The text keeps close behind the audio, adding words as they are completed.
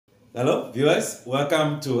Hello, viewers.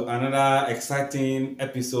 Welcome to another exciting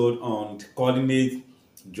episode on Coordinate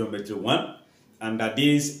Geometry 1. Under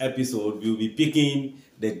this episode, we'll be picking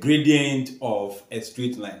the gradient of a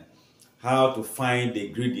straight line. How to find the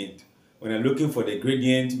gradient. When I'm looking for the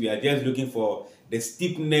gradient, we are just looking for the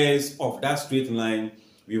steepness of that straight line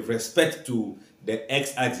with respect to the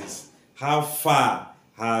x-axis. How far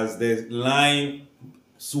has the line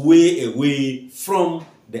sway away from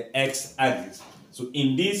the x-axis? So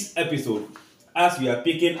in this episode, as we are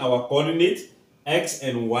picking our coordinate x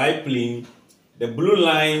and y plane, the blue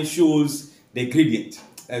line shows the gradient,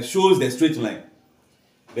 shows the straight line.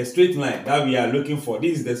 The straight line that we are looking for,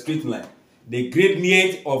 this is the straight line. The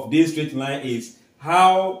gradient of this straight line is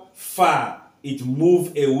how far it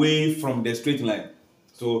moves away from the straight line.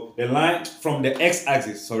 So the line from the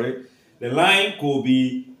x-axis, the line could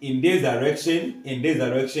be in this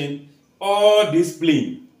direction, or this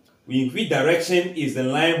plane. In which direction is the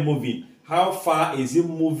line moving? How far is it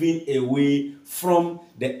moving away from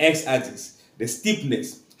the x-axis? The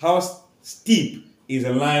steepness. How steep is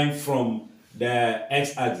the line from the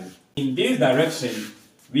x-axis? In this direction,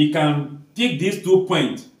 we can pick these 2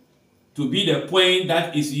 points to be the point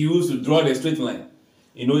that is used to draw the straight line.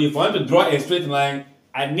 If I want to draw a straight line,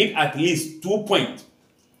 I need at least 2 points.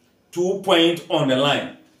 2 points on the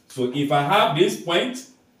line. So if I have this point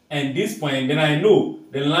and this point, then I know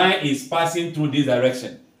the line is passing through this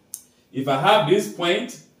direction. If I have this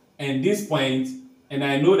point, and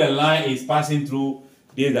I know the line is passing through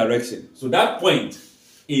this direction. So that point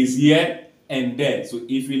is here and there. So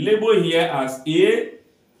if we label here as A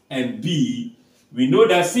and B, we know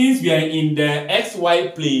that since we are in the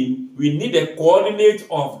XY plane, we need the coordinate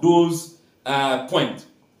of those points.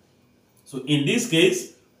 So in this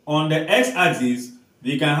case, on the x-axis,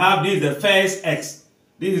 we can have this the first x.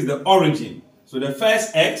 This is the origin. So the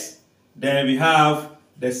first x, then we have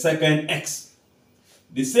the second x.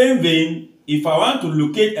 The same vein, if I want to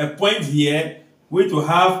locate a point here, which will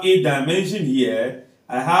have a dimension here,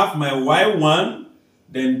 I have my y1,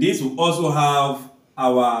 then this will also have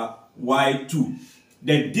our y2.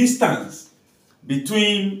 The distance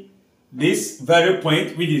between this very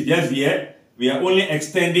point, which is just here, we are only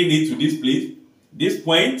extending it to this place. This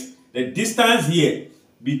point, the distance here,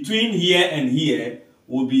 between here and here,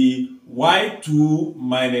 will be y2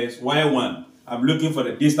 minus y1. I'm looking for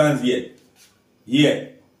the distance here.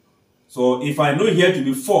 So if I know here to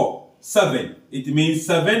be 7, it means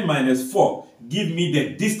 7 minus 4 give me the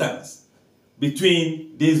distance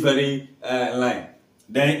between this very line.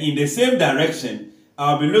 Then in the same direction,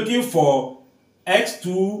 I'll be looking for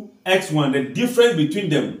x2, x1, the difference between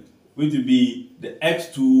them, which will be the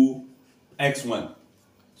x2, x1.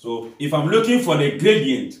 So if I'm looking for the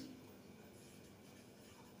gradient,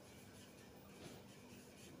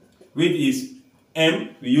 which is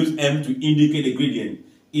m, we use m to indicate the gradient,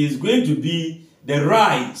 is going to be the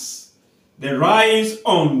rise. The rise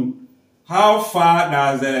on how far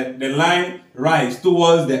does the line rise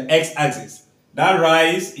towards the x-axis. That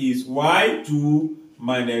rise is y2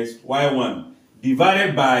 minus y1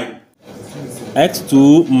 divided by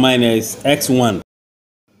x2 minus x1.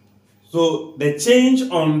 So the change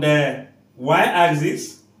on the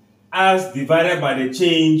y-axis as divided by the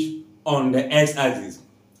change on the x-axis.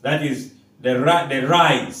 That is the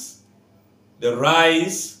rise,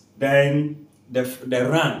 then the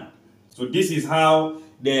run. So this is how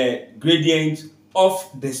the gradient of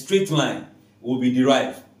the straight line will be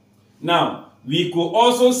derived. Now, we could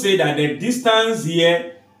also say that the distance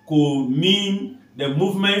here could mean the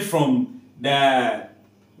movement from the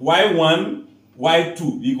y1,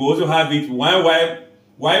 y2. We could also have it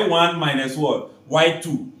y1 minus what?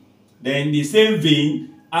 y2. Then the same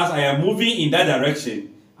vein, as I am moving in that direction,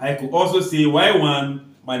 I could also say y1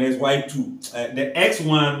 minus y2, the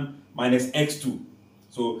x1 minus x2.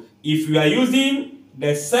 So if you are using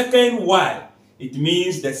the second y, it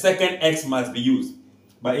means the second x must be used.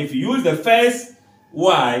 But if you use the first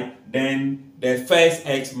y, then the first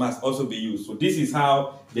x must also be used. So this is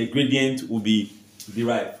how the gradient will be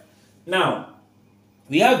derived. Now,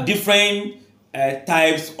 we have different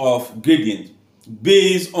types of gradient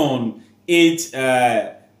based on its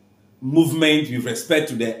movement with respect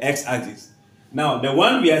to the x-axis. Now, the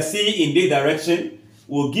one we are seeing in this direction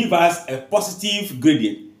will give us a positive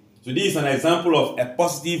gradient. So this is an example of a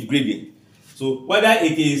positive gradient. So whether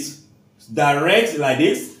it is direct like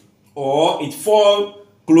this, or it falls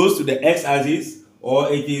close to the x-axis,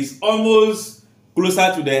 or it is almost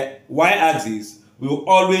closer to the y-axis, we will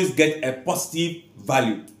always get a positive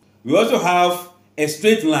value. We also have a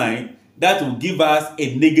straight line that will give us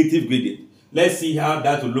a negative gradient. Let's see how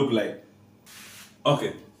that will look like.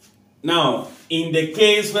 Okay. Now, in the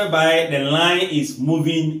case whereby the line is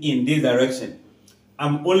moving in this direction,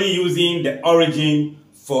 I'm only using the origin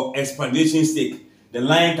for explanation sake. The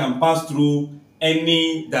line can pass through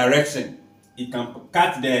any direction. It can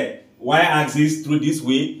cut the y-axis through this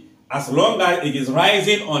way. As long as it is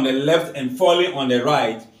rising on the left and falling on the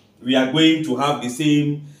right, we are going to have the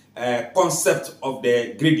same concept of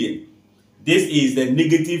the gradient. This is the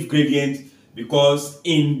negative gradient because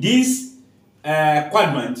in this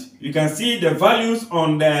quadrant, you can see the values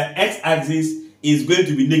on the x-axis is going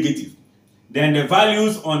to be negative. Then the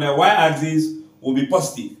values on the y-axis will be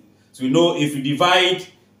positive. So you know if you divide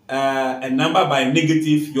a number by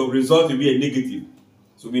negative, your result will be a negative.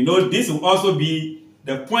 So we know this will also be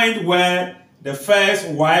the point where the first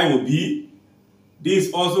y will be. This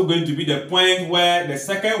is also going to be the point where the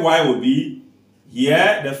second y will be.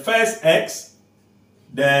 Here, the first x,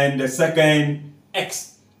 then the second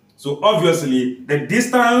x. So obviously, the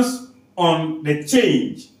distance on the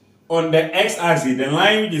change on the x-axis, the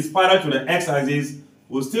line which is parallel to the x-axis,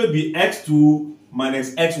 will still be x2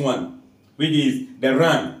 minus x1, which is the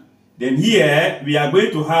run. Then here, we are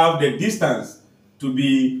going to have the distance to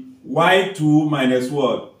be y2 minus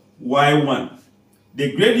what? y1.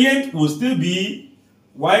 The gradient will still be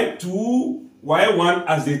y2, y1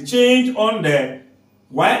 as the change on the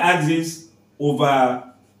y-axis over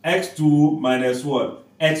x2 minus what?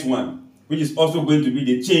 x1, which is also going to be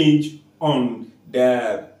the change on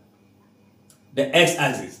the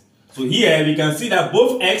x-axis. So here we can see that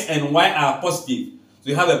both x and y are positive. So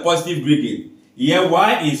we have a positive gradient. Here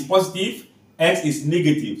y is positive, x is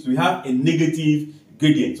negative. So we have a negative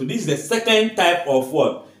gradient. So this is the second type of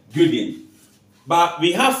what? Gradient. But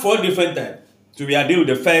we have 4 different types. So we are dealing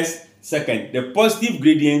with the first, second, the positive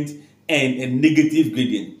gradient and a negative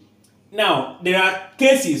gradient. Now, there are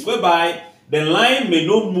cases whereby the line may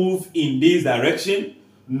not move in this direction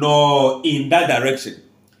nor in that direction.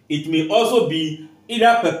 It may also be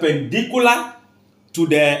either perpendicular to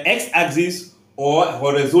the x-axis or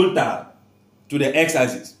horizontal to the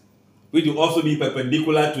x-axis, which will also be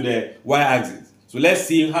perpendicular to the y-axis. So let's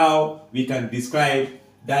see how we can describe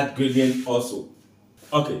that gradient also.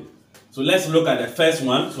 Okay, so let's look at the first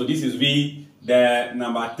one. So this is be the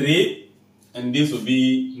number 3 and this will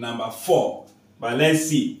be number 4. But let's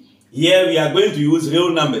see. Here we are going to use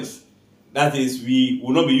real numbers. That is, we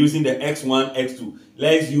will not be using the x1, x2.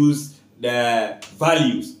 Let's use the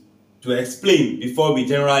values to explain before we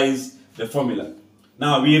generalize the formula.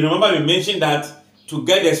 Now, we mentioned that to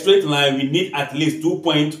get a straight line, we need at least 2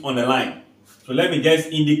 points on the line. So let me just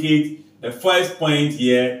indicate the first point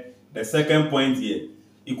here, the second point here.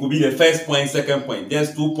 It could be the first point, second point.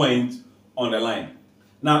 Just 2 points on the line.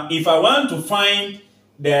 Now, if I want to find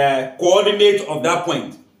the coordinate of that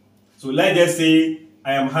point, so let's just say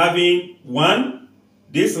I am having 1.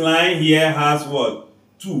 This line here has what?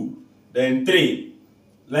 2. Then 3.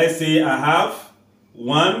 Let's say I have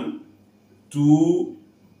 1, 2,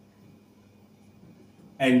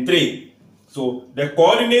 and 3. So the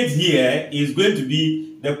coordinate here is going to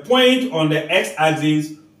be the point on the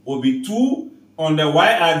x-axis will be 2, on the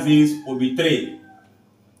y-axis will be 3.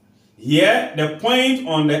 Here, the point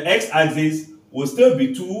on the x-axis will still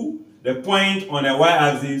be 2, the point on the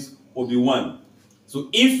y-axis will be 1. So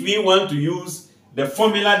if we want to use the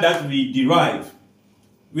formula that we derive,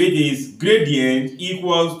 which is gradient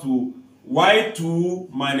equals to y2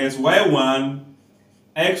 minus y1,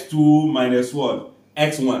 x2 minus what?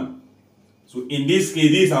 x1. So in this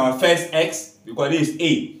case, this is our first x, because this is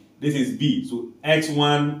A, this is B. So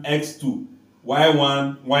x1, x2,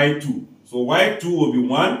 y1, y2. So y2 will be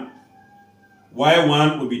 1,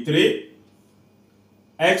 y1 will be 3,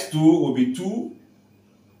 x2 will be 2,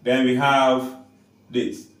 then we have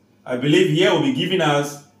this. I believe here will be giving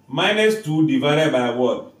us minus 2 divided by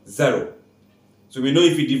what? 0. So we know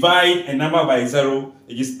if we divide a number by 0,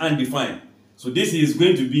 it is undefined. So this is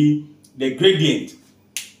going to be the gradient,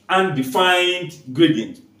 undefined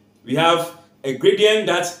gradient. We have a gradient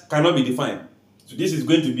that cannot be defined. So this is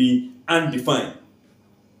going to be undefined.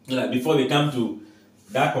 Before we come to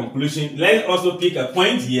that conclusion, let's also pick a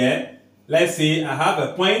point here. Let's say I have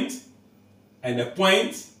a point and a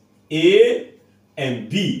point A and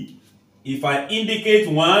B. If I indicate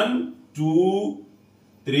 1, 2,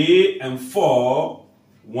 3, and 4,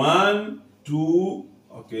 1, 2,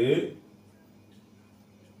 okay,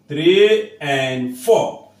 3, and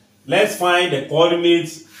 4. Let's find the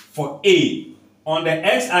coordinates for A. On the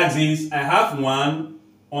x-axis, I have 1.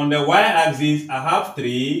 On the y-axis, I have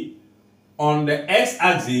 3. On the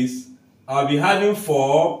x-axis, I'll be having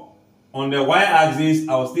 4. On the y-axis,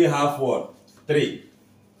 I'll still have what? 3.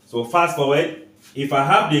 So fast forward. If I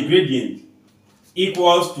have the gradient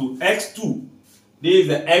equals to x2. This is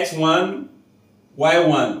the x1,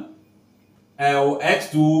 y1,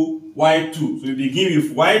 x2, y2. So we begin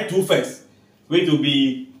with y2 first, which will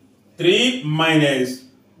be 3 minus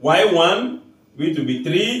y1, which will be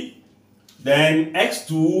 3. Then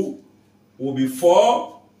x2 will be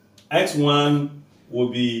 4, x1 will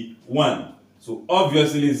be 1. So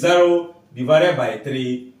obviously 0 divided by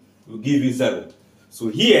 3 will give you 0. So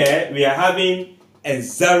here we are having a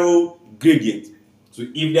 0 gradient. So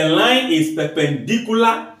if the line is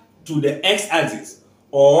perpendicular to the x-axis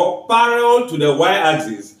or parallel to the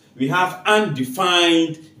y-axis, we have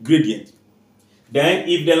undefined gradient. Then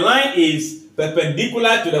if the line is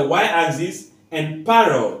perpendicular to the y-axis and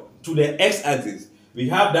parallel to the x-axis, we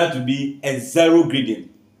have that to be a 0 gradient.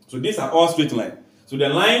 So these are all straight lines. So the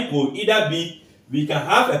line could either be, we can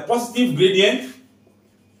have a positive gradient,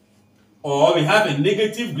 or we have a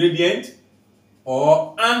negative gradient,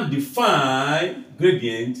 or undefined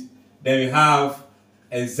gradient, then we have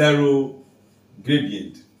a 0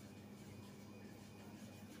 gradient.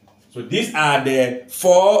 So these are the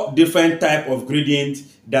 4 different types of gradients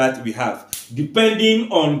that we have, depending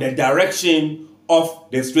on the direction of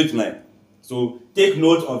the straight line. So take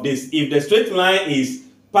note of this. If the straight line is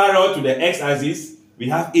parallel to the x-axis, we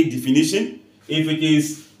have its definition. If it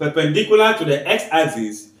is perpendicular to the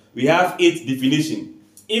x-axis, we have its definition.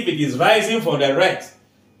 If it is rising from the right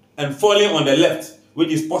and falling on the left, which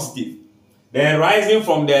is positive, then rising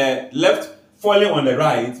from the left, falling on the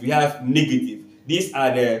right, we have negative. These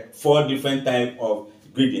are the 4 different types of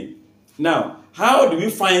gradient. Now, how do we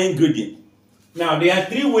find gradient? Now, there are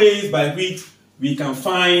 3 ways by which we can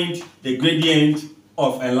find the gradient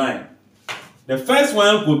of a line. The first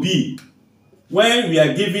one could be when we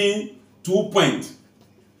are given 2 points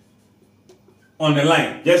on the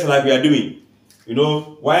line, just like we are doing. You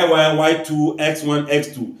know, y1, y2, x1,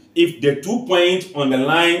 x2. If the 2 points on the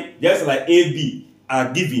line, just like AB,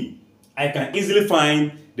 are given, I can easily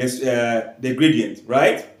find this, the gradient,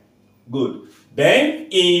 right? Good. Then,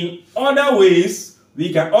 in other ways,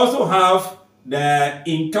 we can also have the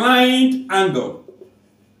inclined angle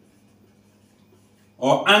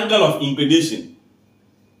or angle of inclination.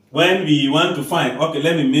 When we want to find, okay,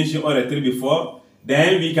 let me mention all the 3 before.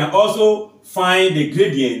 Then we can also find the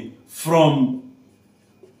gradient from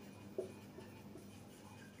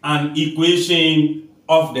an equation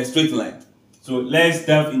of the straight line. So let's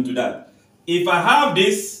delve into that. If I have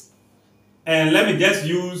this, and let me just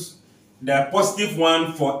use the positive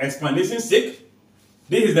one for explanation's sake.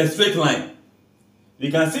 This is the straight line.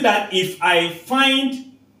 You can see that if I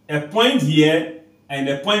find a point here and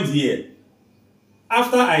a point here,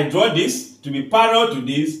 after I draw this to be parallel to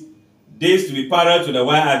this to be parallel to the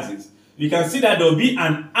y-axis, you can see that there will be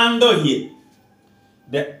an angle here.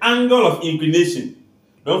 The angle of inclination.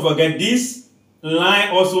 Don't forget, this line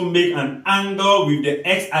also makes an angle with the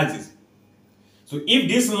x-axis. So if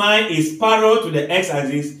this line is parallel to the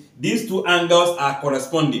x-axis, these 2 angles are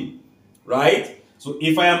corresponding, right? So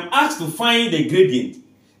if I am asked to find the gradient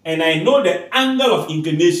and I know the angle of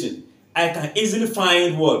inclination, I can easily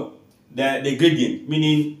find what? The gradient.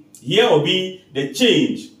 Meaning here will be the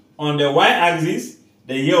change on the y-axis,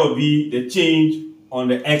 then here will be the change on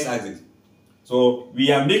the x-axis. So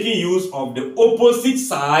we are making use of the opposite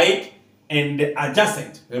side and the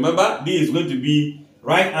adjacent. Remember, this is going to be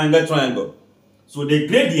right angle triangle. So the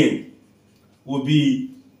gradient will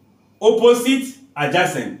be opposite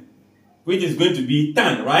adjacent, which is going to be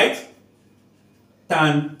tan, right?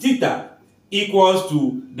 Tan theta equals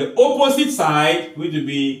to the opposite side, which will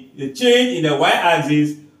be the change in the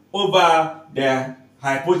y-axis over the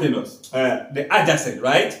hypotenuse, the adjacent,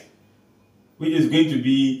 right? Which is going to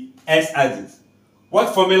be x-axis.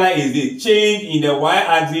 What formula is this? Change in the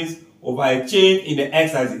y-axis over a change in the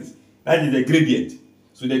x-axis. That is the gradient.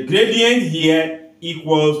 So the gradient here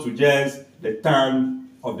equals to just the tan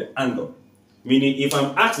of the angle. Meaning if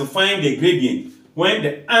I'm asked to find the gradient when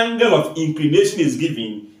the angle of inclination is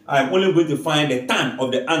given, I'm only going to find the tan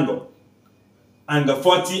of the angle. Angle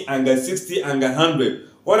 40, angle 60, angle 100.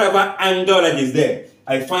 Whatever angle that is there,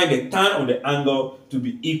 I find the tan of the angle to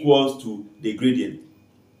be equals to the gradient.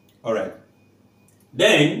 Alright.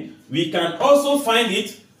 Then we can also find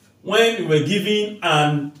it when we're given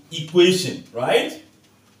an equation, right?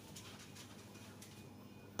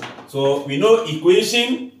 So we know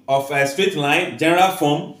equation of a straight line, general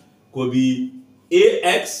form, could be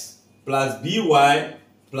ax plus by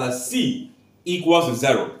plus c equals to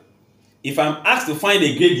 0. If I'm asked to find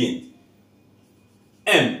a gradient,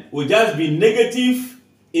 m will just be negative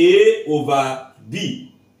a over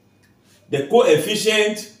b, the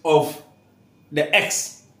coefficient of the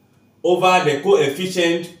x over the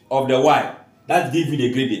coefficient of the y. that gives you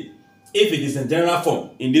the gradient. If it is in general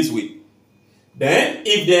form in this way. Then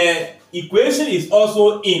if the equation is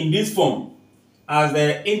also in this form as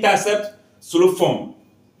the intercept slope form,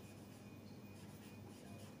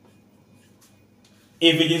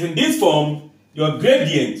 if it is in this form, your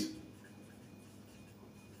gradient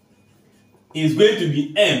is going to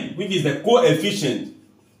be m, which is the coefficient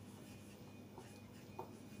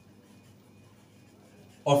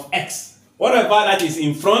of x. Whatever that is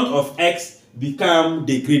in front of x become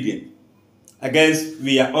the gradient. I guess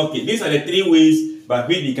we are okay. These are the three ways by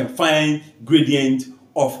which we can find gradient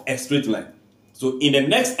of a straight line. So in the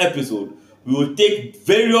next episode, we will take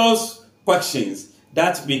various questions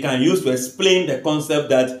that we can use to explain the concept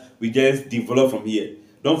that we just developed from here.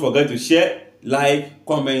 Don't forget to share, like,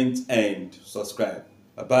 comment, and subscribe.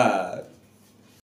 Bye-bye.